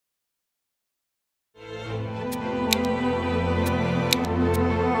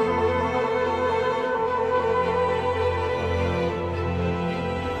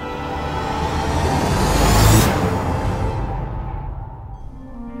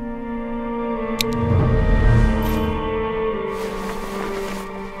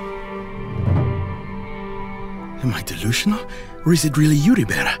I delusional? Or is it really you,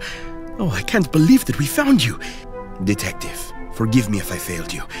 Ribera? Oh, I can't believe that we found you. Detective, forgive me if I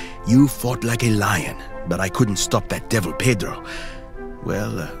failed you. You fought like a lion, but I couldn't stop that devil Pedro.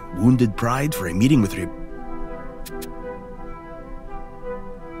 Well, wounded pride for a meeting with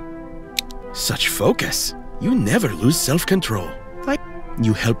Such focus. You never lose self-control.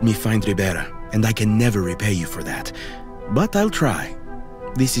 You helped me find Ribera, and I can never repay you for that. But I'll try.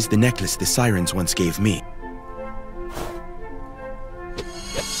 This is the necklace the sirens once gave me.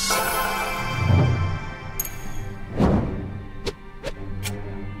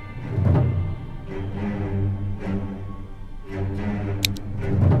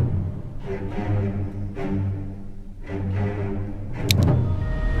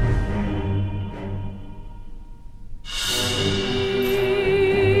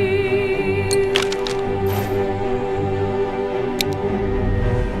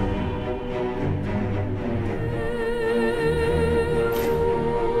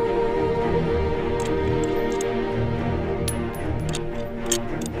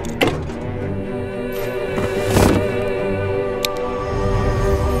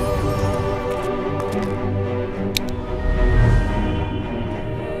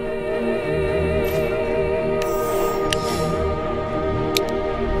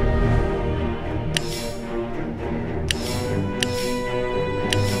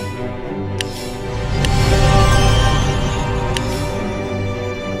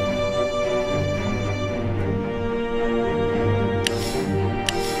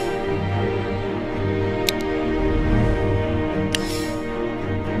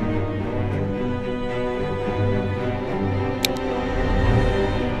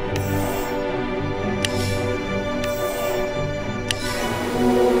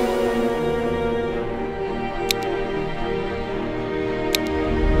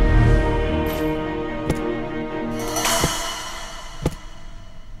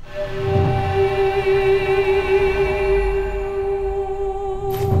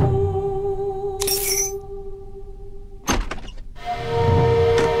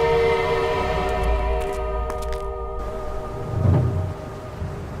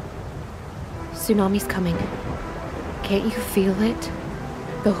 Tsunami's coming. Can't you feel it?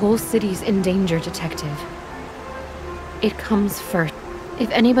 The whole city's in danger, Detective. It comes first. If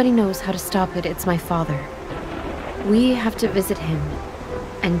anybody knows how to stop it, it's my father. We have to visit him.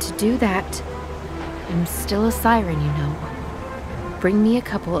 And to do that, I'm still a siren, you know. Bring me a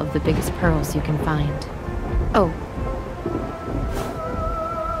couple of the biggest pearls you can find. Oh.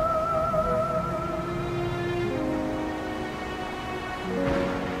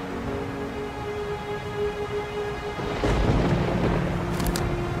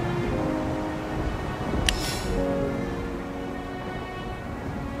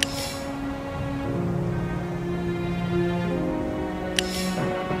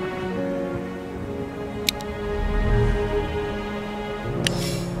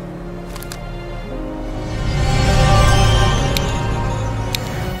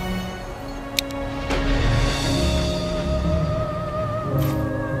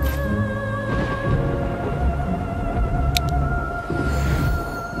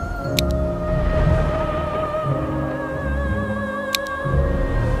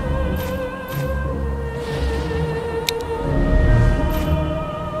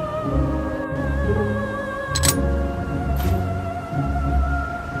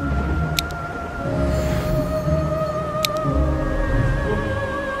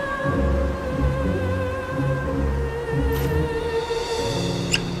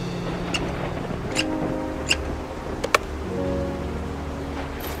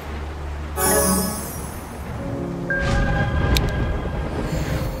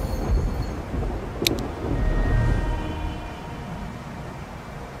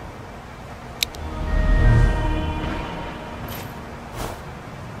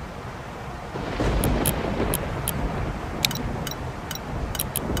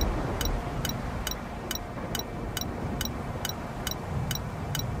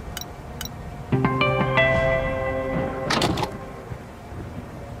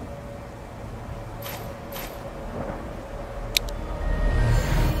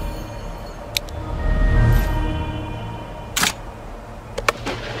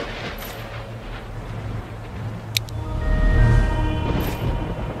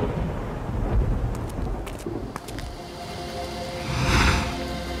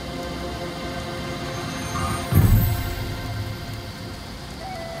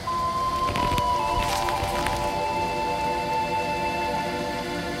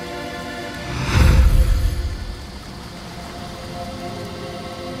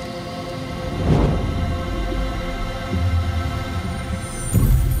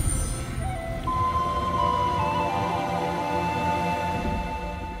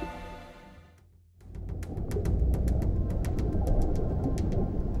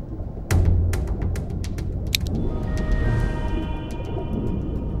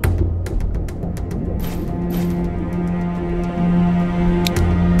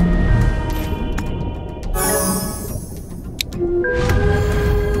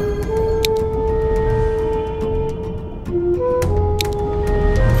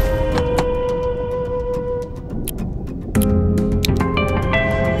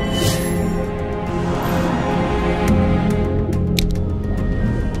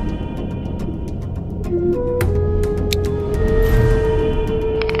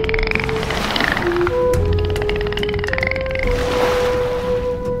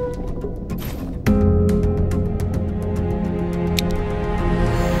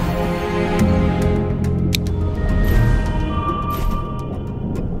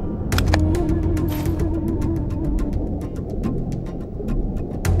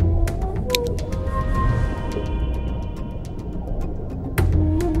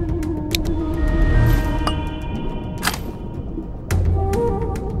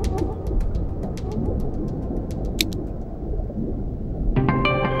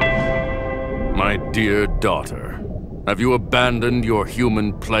 My dear daughter, have you abandoned your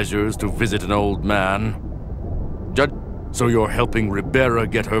human pleasures to visit an old man? So you're helping Ribera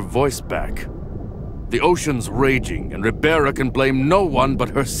get her voice back. The ocean's raging, and Ribera can blame no one but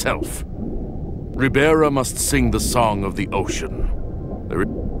herself. Ribera must sing the song of the ocean.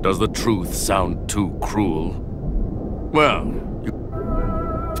 Does the truth sound too cruel? Well,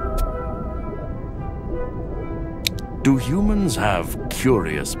 do humans have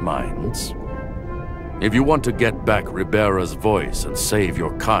curious minds? If you want to get back Ribera's voice and save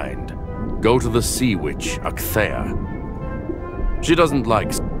your kind, go to the sea witch, Acthea. She doesn't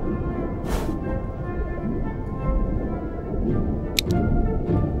like...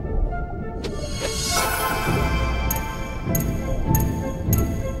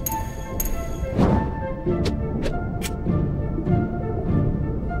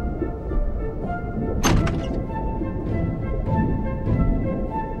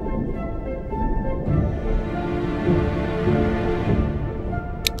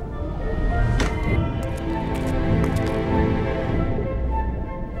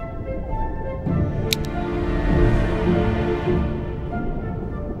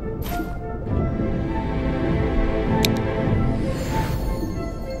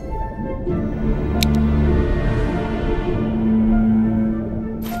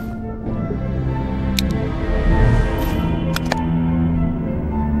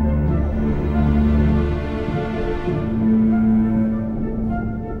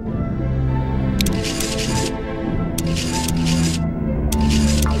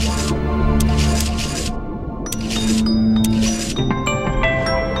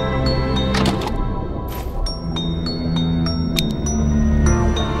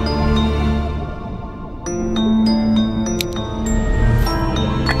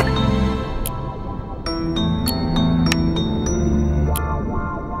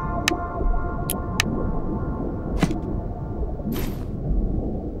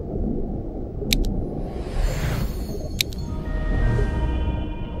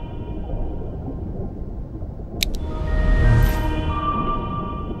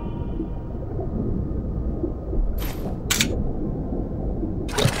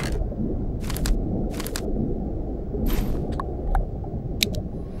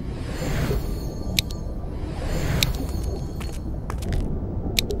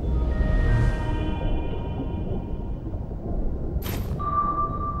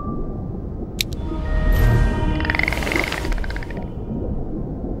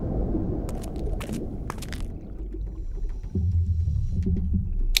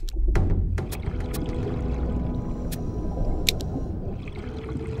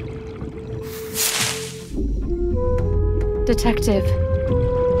 Detective,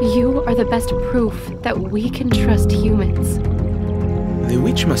 you are the best proof that we can trust humans. The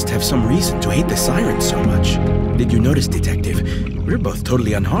witch must have some reason to hate the sirens so much. Did you notice, Detective? We're both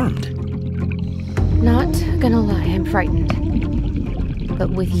totally unharmed. Not gonna lie, I'm frightened.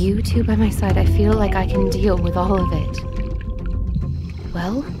 But with you two by my side, I feel like I can deal with all of it.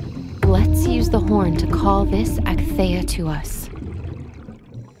 Well, let's use the horn to call this Acthea to us.